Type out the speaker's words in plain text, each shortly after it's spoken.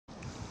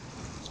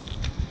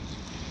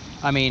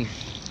I mean,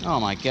 oh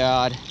my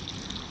God.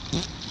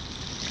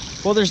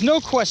 Well, there's no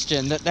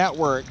question that that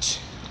worked.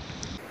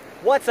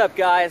 What's up,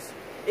 guys?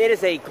 It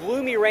is a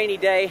gloomy, rainy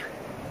day,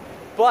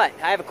 but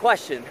I have a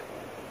question.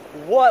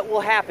 What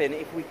will happen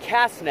if we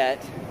cast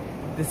net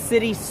the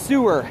city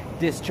sewer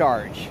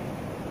discharge?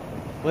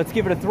 Let's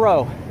give it a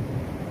throw.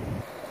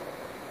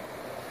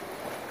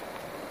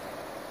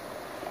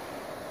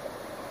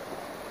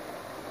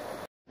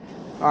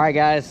 All right,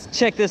 guys,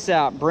 check this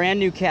out. Brand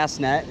new cast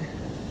net.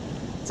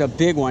 It's a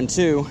big one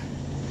too.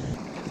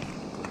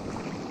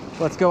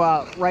 Let's go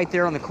out right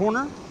there on the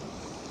corner.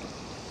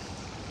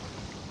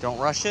 Don't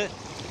rush it.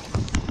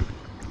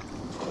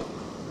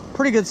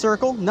 Pretty good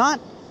circle. Not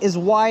as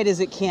wide as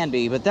it can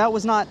be, but that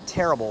was not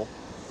terrible.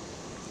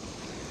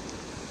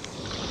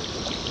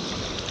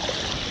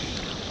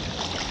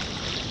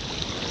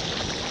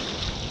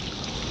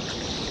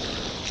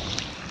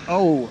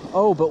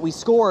 Oh, but we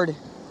scored.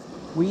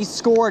 We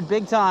scored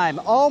big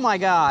time. Oh my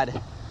God.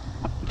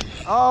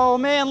 Oh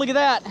man, look at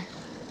that.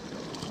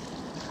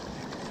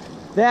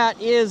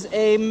 That is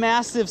a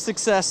massive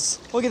success.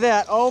 Look at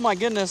that. Oh my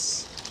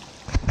goodness.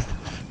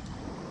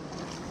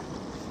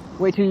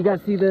 Wait till you guys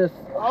see this.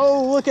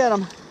 Oh, look at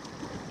them.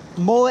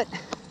 Mullet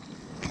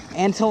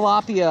and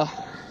tilapia.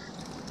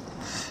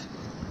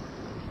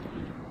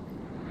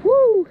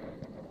 Woo.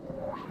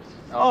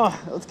 Oh,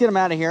 let's get them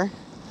out of here.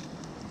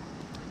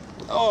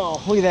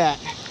 Oh, look at that.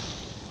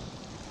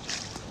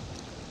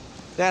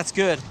 That's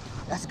good.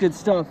 That's good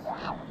stuff.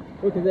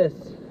 Look at this.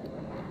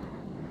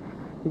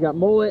 We got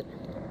mullet.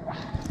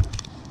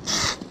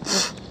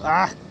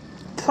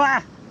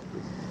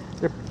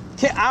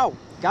 They're ow,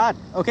 God.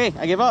 Okay,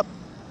 I give up.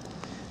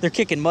 They're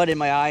kicking mud in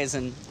my eyes,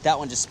 and that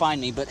one just spined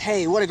me. But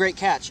hey, what a great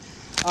catch.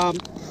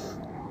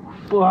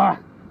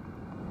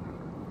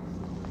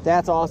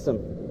 That's awesome.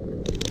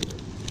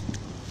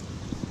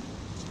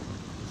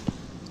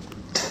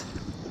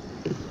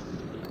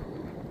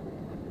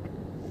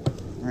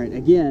 All right,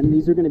 again,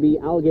 these are going to be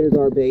alligator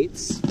gar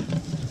baits.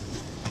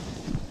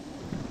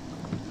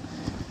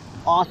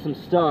 Awesome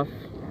stuff.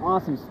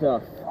 Awesome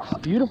stuff.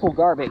 Beautiful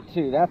gar bait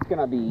too. That's going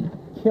to be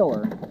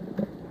killer.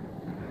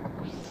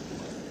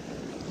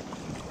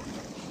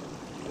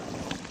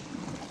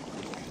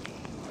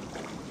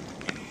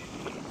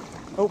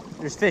 Oh,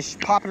 there's fish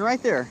popping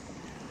right there.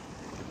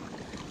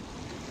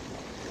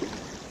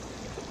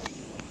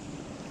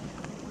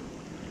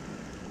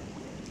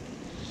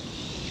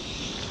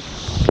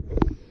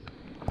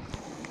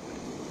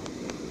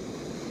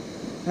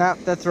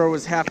 That throw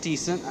was half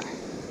decent.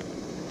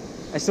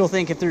 I still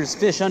think if there's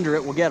fish under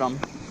it, we'll get them.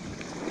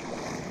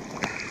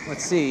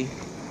 Let's see.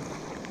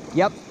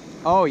 Yep.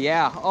 Oh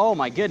yeah. Oh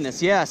my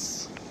goodness.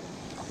 Yes.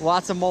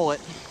 Lots of mullet.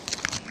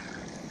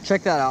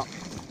 Check that out.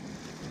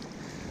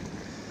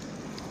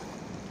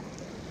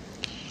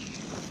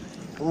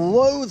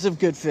 Loads of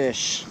good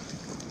fish.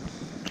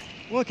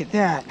 Look at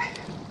that.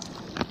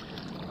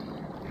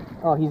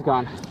 Oh, he's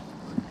gone.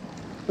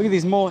 Look at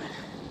these mullet.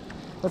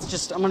 Let's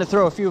just, I'm gonna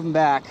throw a few of them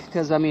back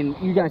because I mean,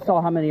 you guys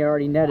saw how many I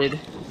already netted.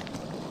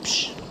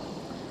 Psh.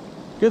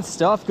 Good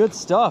stuff, good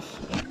stuff.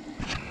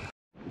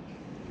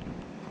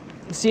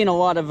 I'm seeing a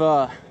lot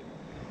of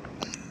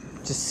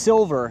just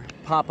silver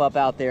pop up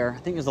out there. I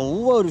think there's a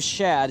load of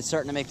shad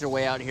starting to make their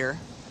way out here.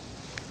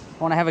 I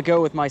wanna have a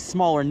go with my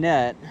smaller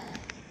net.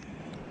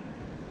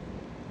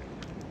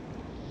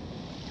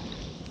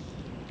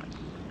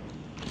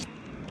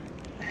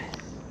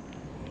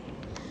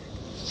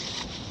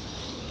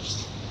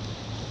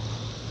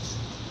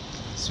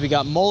 So we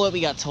got mullet,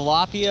 we got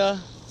tilapia.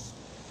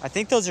 I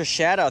think those are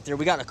shad out there.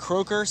 We got a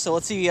croaker, so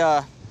let's see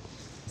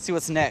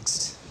what's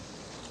next.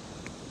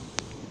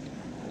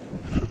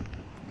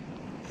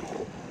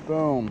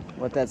 Boom.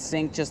 Let that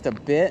sink just a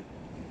bit.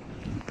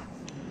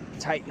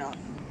 Tighten up.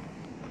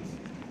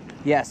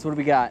 Yes, what do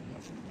we got?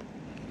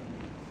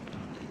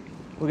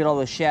 Look at all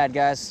those shad,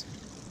 guys.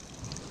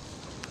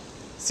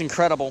 It's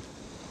incredible.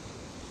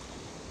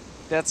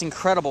 That's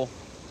incredible.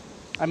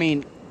 I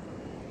mean,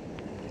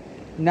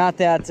 not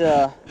that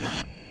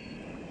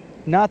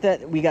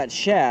we got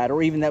shad,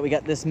 or even that we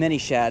got this many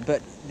shad,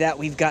 but that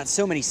we've got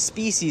so many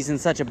species in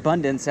such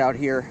abundance out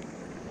here.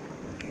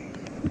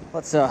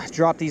 Let's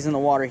drop these in the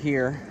water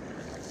here.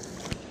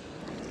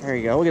 There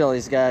you go. Look at all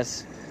these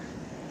guys.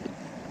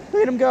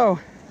 Look at them go.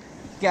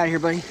 Get out of here,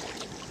 buddy.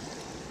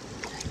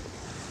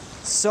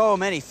 So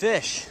many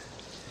fish.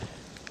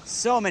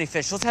 So many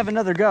fish. Let's have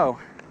another go.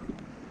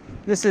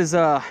 This is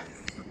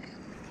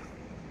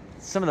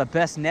some of the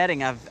best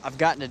netting I've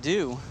gotten to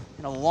do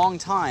in a long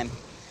time.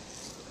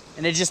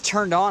 And it just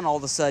turned on all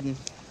of a sudden.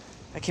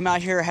 I came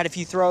out here, had a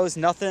few throws,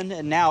 nothing,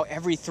 and now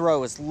every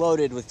throw is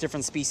loaded with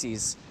different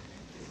species.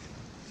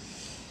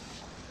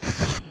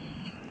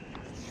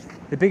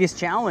 The biggest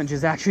challenge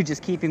is actually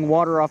just keeping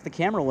water off the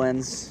camera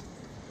lens.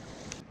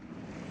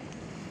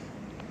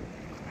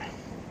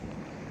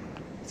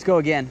 Let's go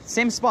again.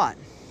 Same spot.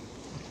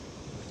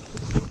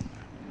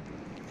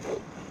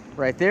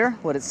 Right there.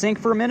 Let it sink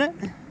for a minute.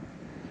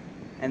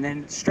 And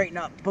then straighten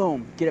up.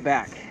 Boom. Get it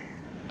back.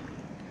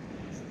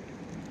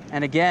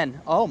 And again,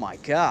 oh my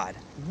God.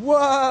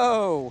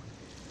 Whoa!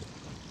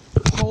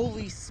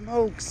 Holy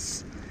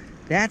smokes.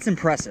 That's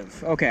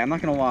impressive. Okay, I'm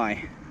not gonna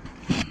lie.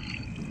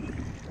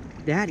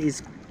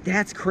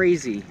 That's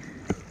crazy.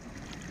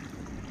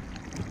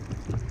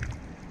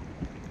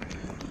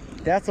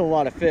 That's a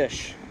lot of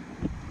fish.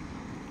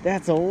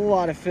 That's a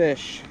lot of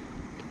fish.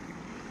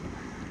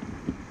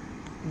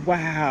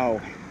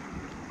 Wow.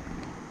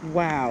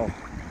 Wow.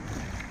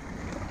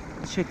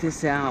 Check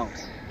this out.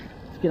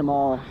 Let's get them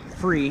all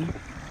free.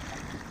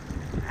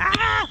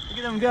 Ah! Look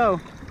at them go.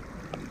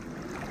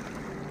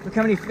 Look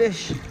how many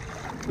fish.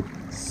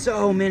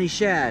 So many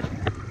shad.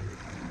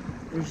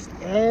 They're just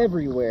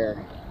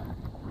everywhere.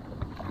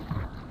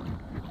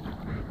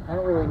 I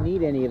don't really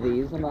need any of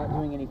these. I'm not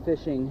doing any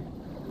fishing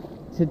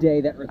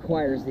today that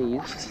requires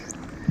these.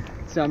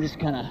 So I'm just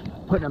kind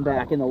of putting them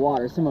back in the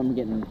water. Some of them are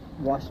getting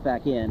washed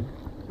back in.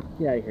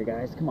 Get out of here,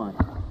 guys. Come on.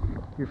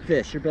 You're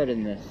fish. You're better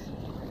than this.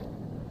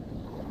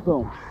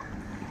 Boom.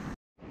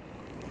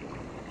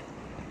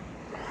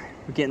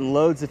 We're getting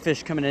loads of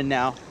fish coming in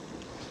now.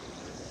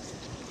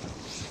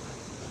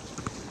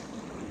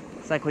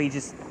 It's like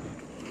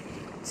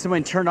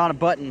someone turned on a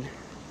button.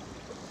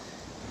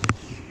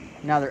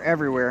 Now they're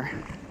everywhere.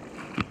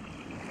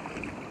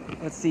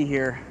 Let's see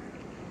here.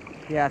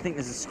 Yeah, I think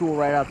there's a school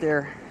right out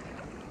there.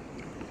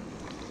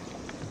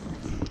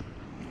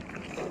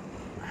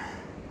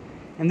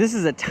 And this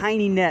is a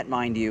tiny net,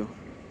 mind you.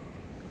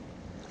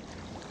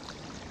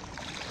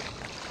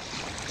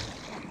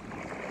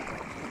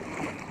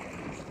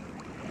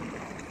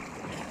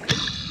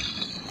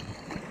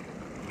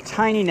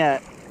 Tiny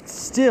net.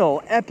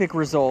 Still epic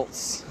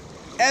results.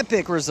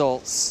 Epic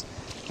results.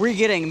 We're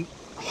getting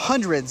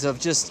hundreds of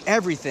just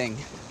everything.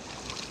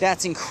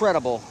 That's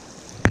incredible.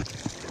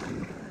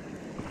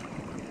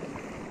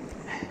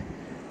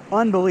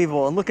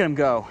 Unbelievable. And look at him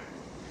go.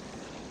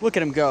 Look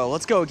at him go.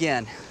 Let's go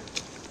again.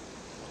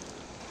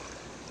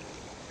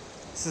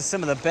 This is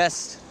some of the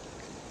best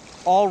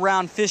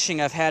all-round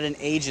fishing I've had in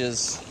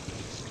ages.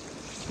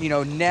 You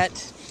know,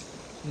 net,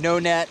 no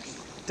net,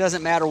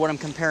 doesn't matter what I'm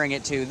comparing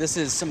it to. This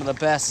is some of the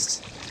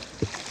best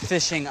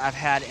fishing I've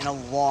had in a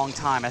long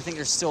time. I think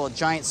there's still a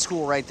giant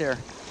school right there.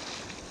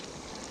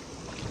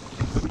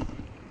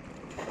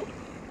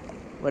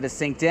 Let it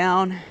sink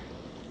down.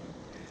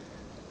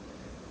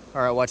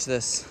 All right, watch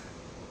this.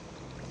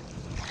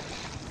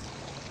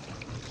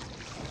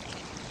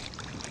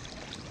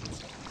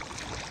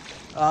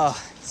 Oh,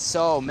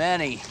 so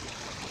many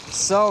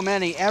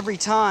every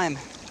time.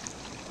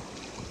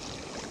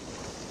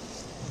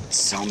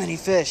 So many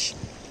fish.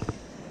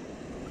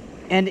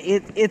 And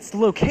its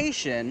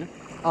location,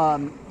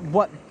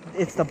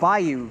 it's the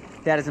bayou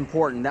that is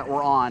important that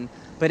we're on,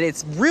 but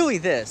it's really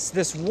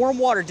this warm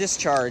water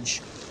discharge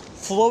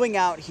flowing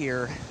out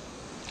here.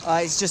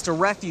 It's just a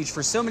refuge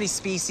for so many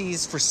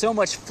species, for so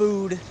much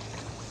food.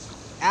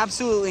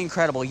 Absolutely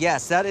incredible.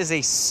 Yes, that is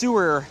a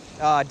sewer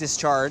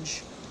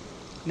discharge.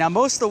 Now,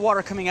 most of the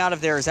water coming out of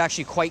there is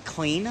actually quite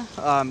clean.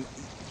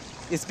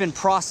 It's been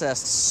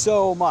processed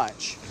so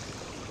much.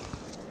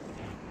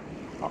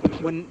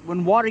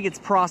 When water gets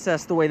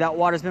processed the way that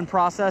water's been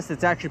processed,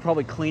 it's actually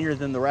probably cleaner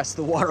than the rest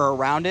of the water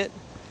around it.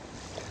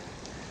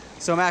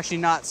 So I'm actually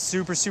not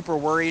super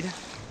worried.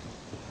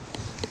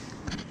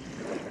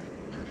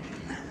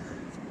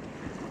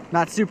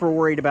 Not super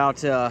worried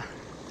about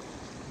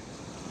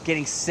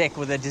getting sick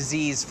with a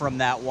disease from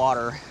that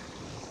water.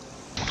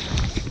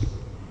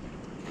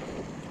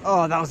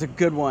 Oh, that was a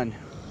good one.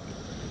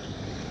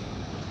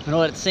 I'm gonna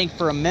let it sink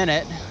for a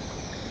minute.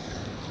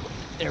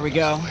 There we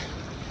go.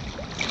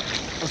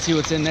 Let's see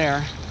what's in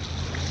there.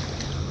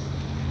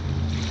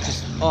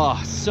 Just,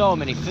 oh, so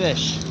many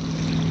fish.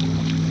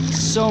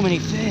 So many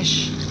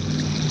fish.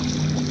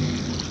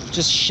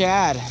 Just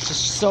shad,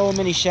 just so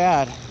many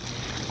shad.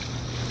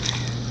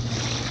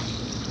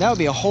 That would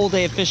be a whole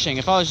day of fishing.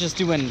 If I was just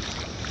doing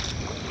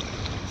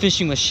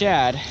fishing with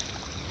shad,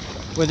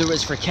 whether it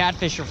was for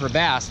catfish or for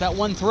bass, that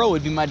one throw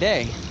would be my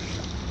day.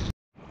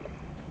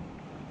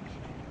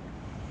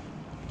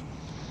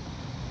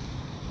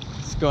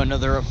 Let's go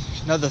another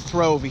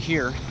throw over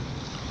here.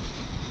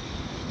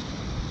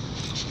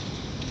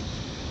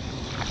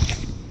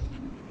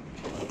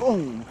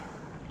 Boom.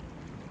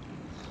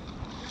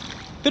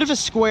 Bit of a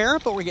square,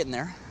 but we're getting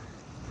there.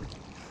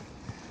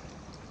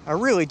 I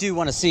really do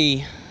want to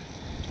see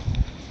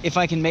if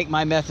I can make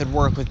my method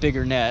work with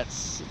bigger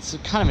nets. It's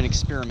kind of an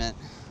experiment.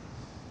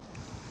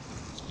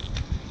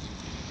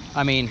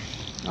 I mean,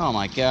 oh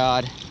my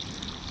God.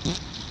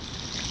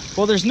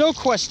 Well, there's no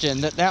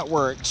question that that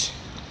worked.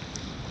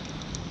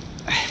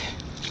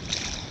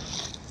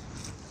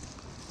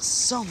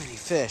 So many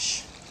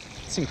fish.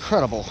 It's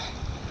incredible.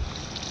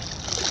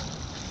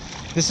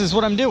 This is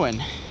what I'm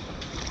doing.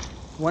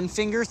 One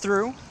finger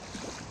through.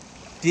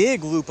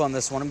 Big loop on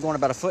this one. I'm going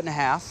about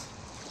 1.5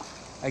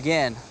 feet.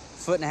 Again,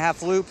 1.5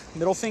 foot loop,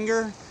 middle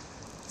finger,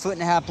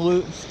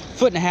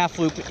 1.5 foot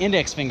loop,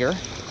 index finger.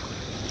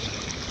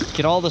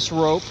 Get all this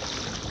rope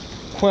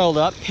coiled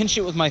up, pinch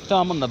it with my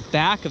thumb on the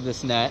back of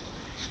this net,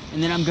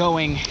 and then I'm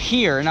going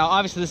here. Now,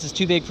 obviously this is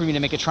too big for me to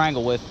make a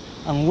triangle with,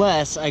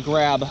 unless I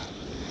grab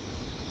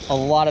a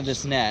lot of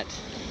this net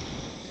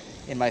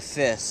in my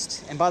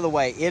fist. And by the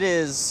way, it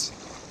is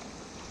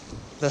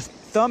the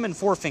thumb and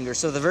forefinger,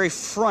 so the very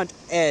front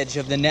edge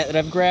of the net that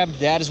I've grabbed,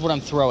 that is what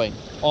I'm throwing.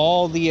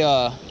 All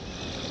the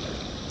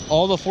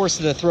force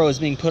of the throw is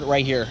being put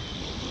right here.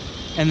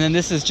 And then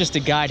this is just a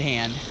guide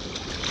hand.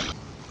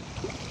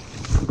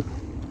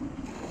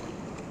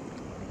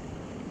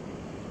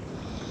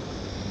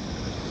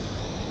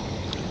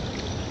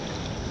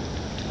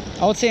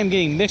 I would say I'm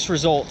getting mixed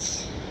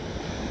results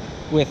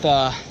with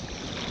how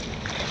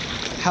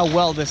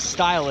well this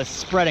style is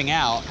spreading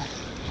out.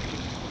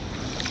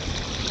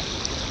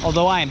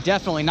 Although I am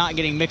definitely not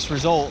getting mixed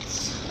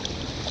results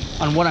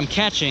on what I'm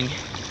catching.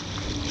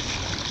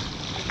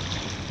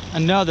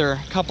 Another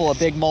couple of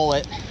big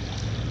mullet.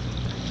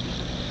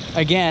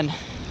 Again,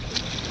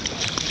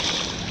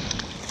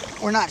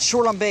 we're not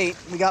short on bait.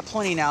 We got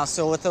plenty now,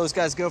 so let those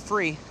guys go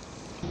free.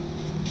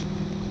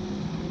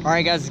 All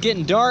right, guys, it's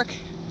getting dark.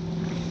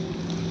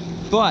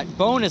 But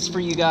bonus for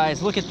you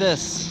guys, look at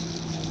this.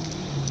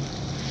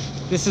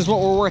 This is what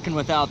we're working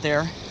with out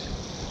there.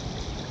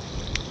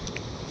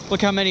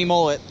 Look how many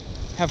mullet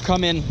have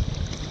come in.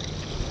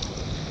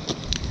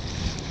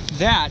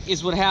 That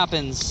is what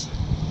happens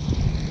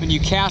when you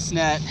cast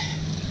net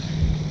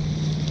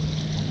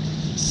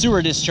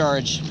sewer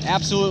discharge.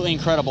 Absolutely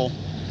incredible.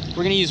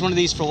 We're gonna use one of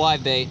these for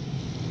live bait.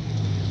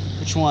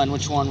 Which one?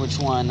 Which one? Which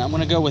one? I'm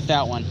gonna go with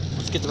that one.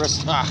 Let's get the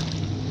rest.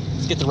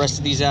 Let's get the rest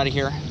of these out of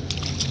here.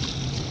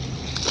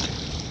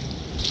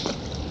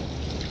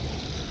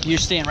 You're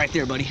staying right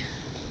there, buddy.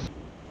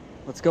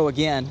 Let's go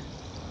again.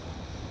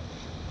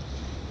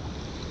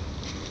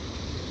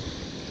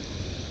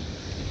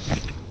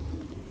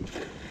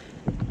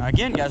 Now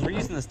again, guys, we're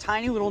using this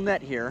tiny little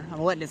net here. I'm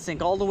letting it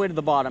sink all the way to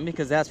the bottom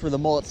because that's where the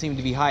mullet seem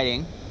to be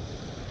hiding.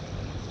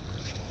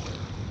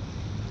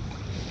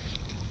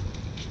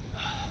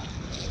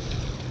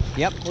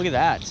 Yep, look at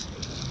that.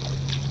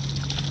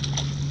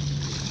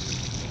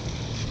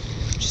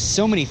 Just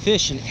so many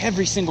fish in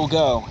every single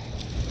go.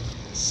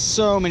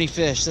 So many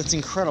fish, that's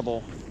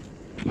incredible.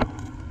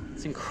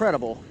 It's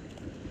incredible.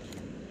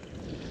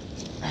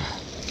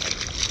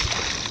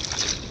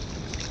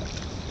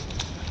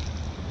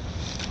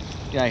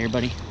 Get out of here,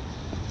 buddy.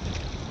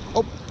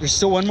 Oh, there's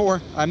still one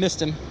more. I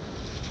missed him.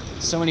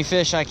 So many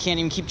fish, I can't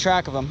even keep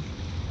track of them.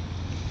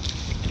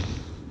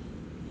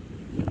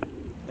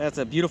 That's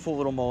a beautiful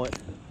little mullet.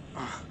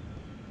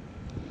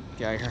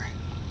 Get out of here.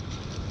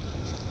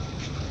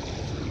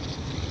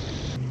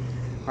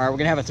 All right, we're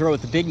gonna have a throw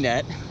with the big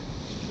net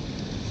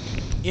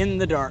in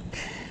the dark.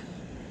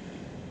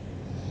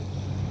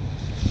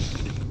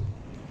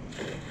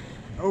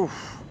 Oh,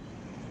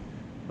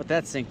 let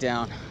that sink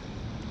down.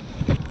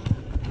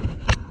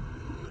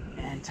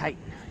 And tight.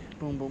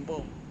 Boom, boom,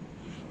 boom.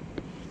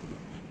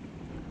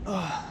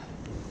 Oh.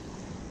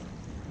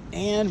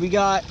 And we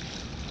got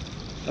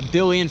a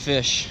billion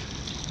fish.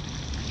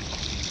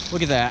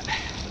 Look at that.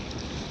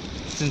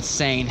 It's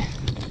insane.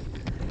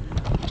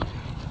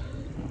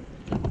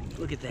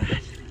 Look at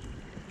that.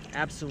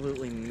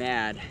 Absolutely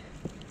mad.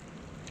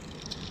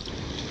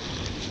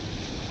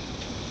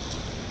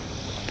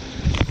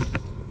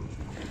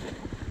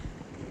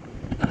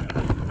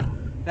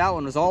 That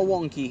one was all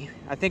wonky.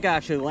 I think I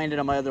actually landed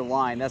on my other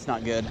line. That's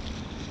not good.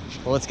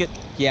 Well, let's get,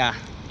 yeah,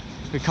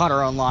 we caught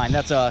our own line.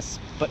 That's us.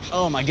 But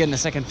oh my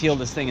goodness, I can feel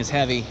this thing is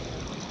heavy.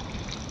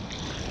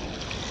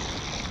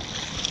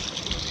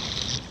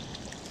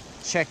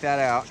 Check that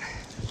out.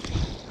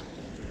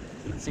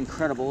 It's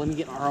incredible. Let me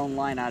get our own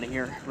line out of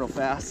here real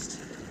fast.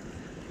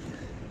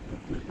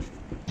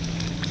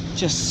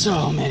 Just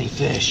so many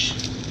fish.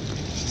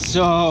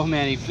 So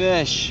many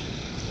fish.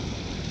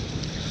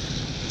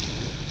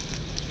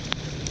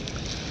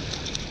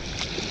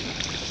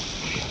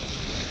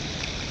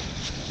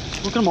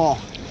 Look at them all.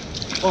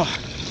 Oh.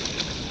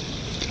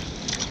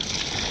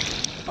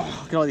 Oh,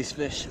 look at all these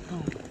fish.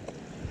 Oh.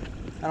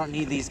 I don't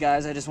need these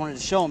guys. I just wanted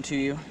to show them to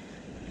you.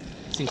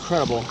 It's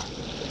incredible.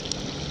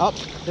 Oh,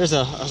 there's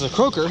a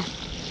croaker.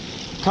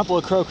 A couple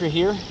of croaker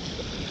here.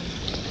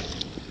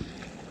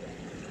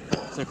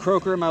 There's a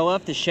croaker in my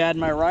left, a shad in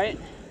my right.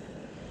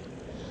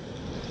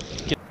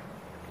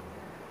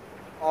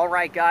 All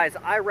right, guys,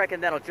 I reckon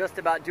that'll just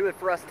about do it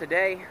for us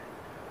today.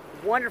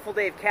 Wonderful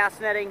day of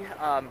cast netting.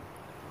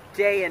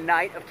 Day and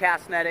night of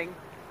cast netting.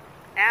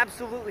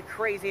 Absolutely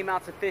crazy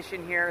amounts of fish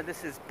in here.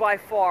 This is by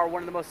far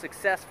one of the most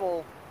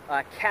successful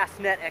cast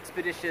net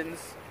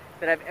expeditions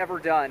that I've ever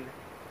done.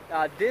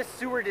 This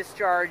sewer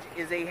discharge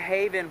is a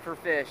haven for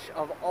fish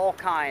of all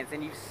kinds,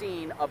 and you've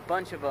seen a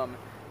bunch of them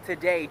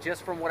today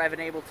just from what I've been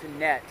able to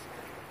net.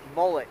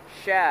 Mullet,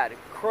 shad,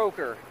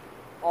 croaker,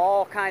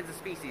 all kinds of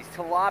species,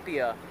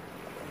 tilapia.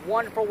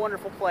 Wonderful,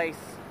 wonderful place.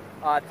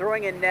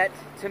 Throwing a net,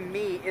 to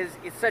me, is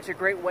such a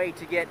great way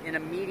to get an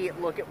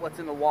immediate look at what's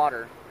in the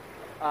water.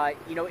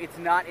 You know, it's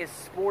not as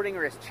sporting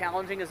or as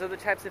challenging as other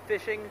types of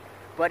fishing,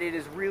 but it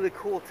is really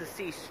cool to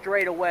see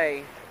straight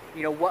away,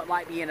 you know, what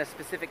might be in a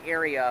specific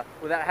area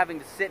without having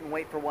to sit and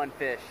wait for one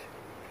fish.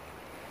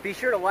 Be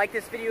sure to like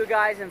this video,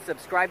 guys, and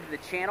subscribe to the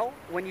channel.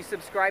 When you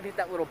subscribe, hit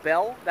that little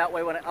bell. That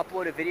way when I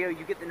upload a video,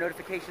 you get the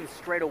notifications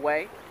straight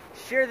away.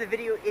 Share the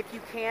video if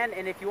you can,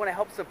 and if you want to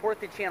help support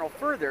the channel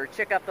further,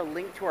 check out the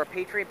link to our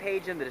Patreon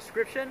page in the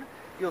description.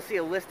 You'll see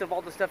a list of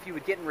all the stuff you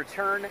would get in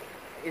return.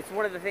 It's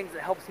one of the things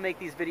that helps make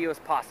these videos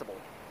possible.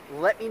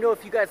 Let me know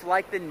if you guys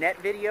like the net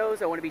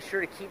videos. I want to be sure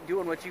to keep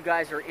doing what you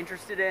guys are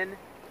interested in.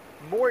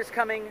 More is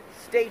coming.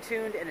 Stay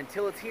tuned, and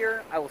until it's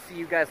here, I will see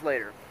you guys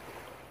later.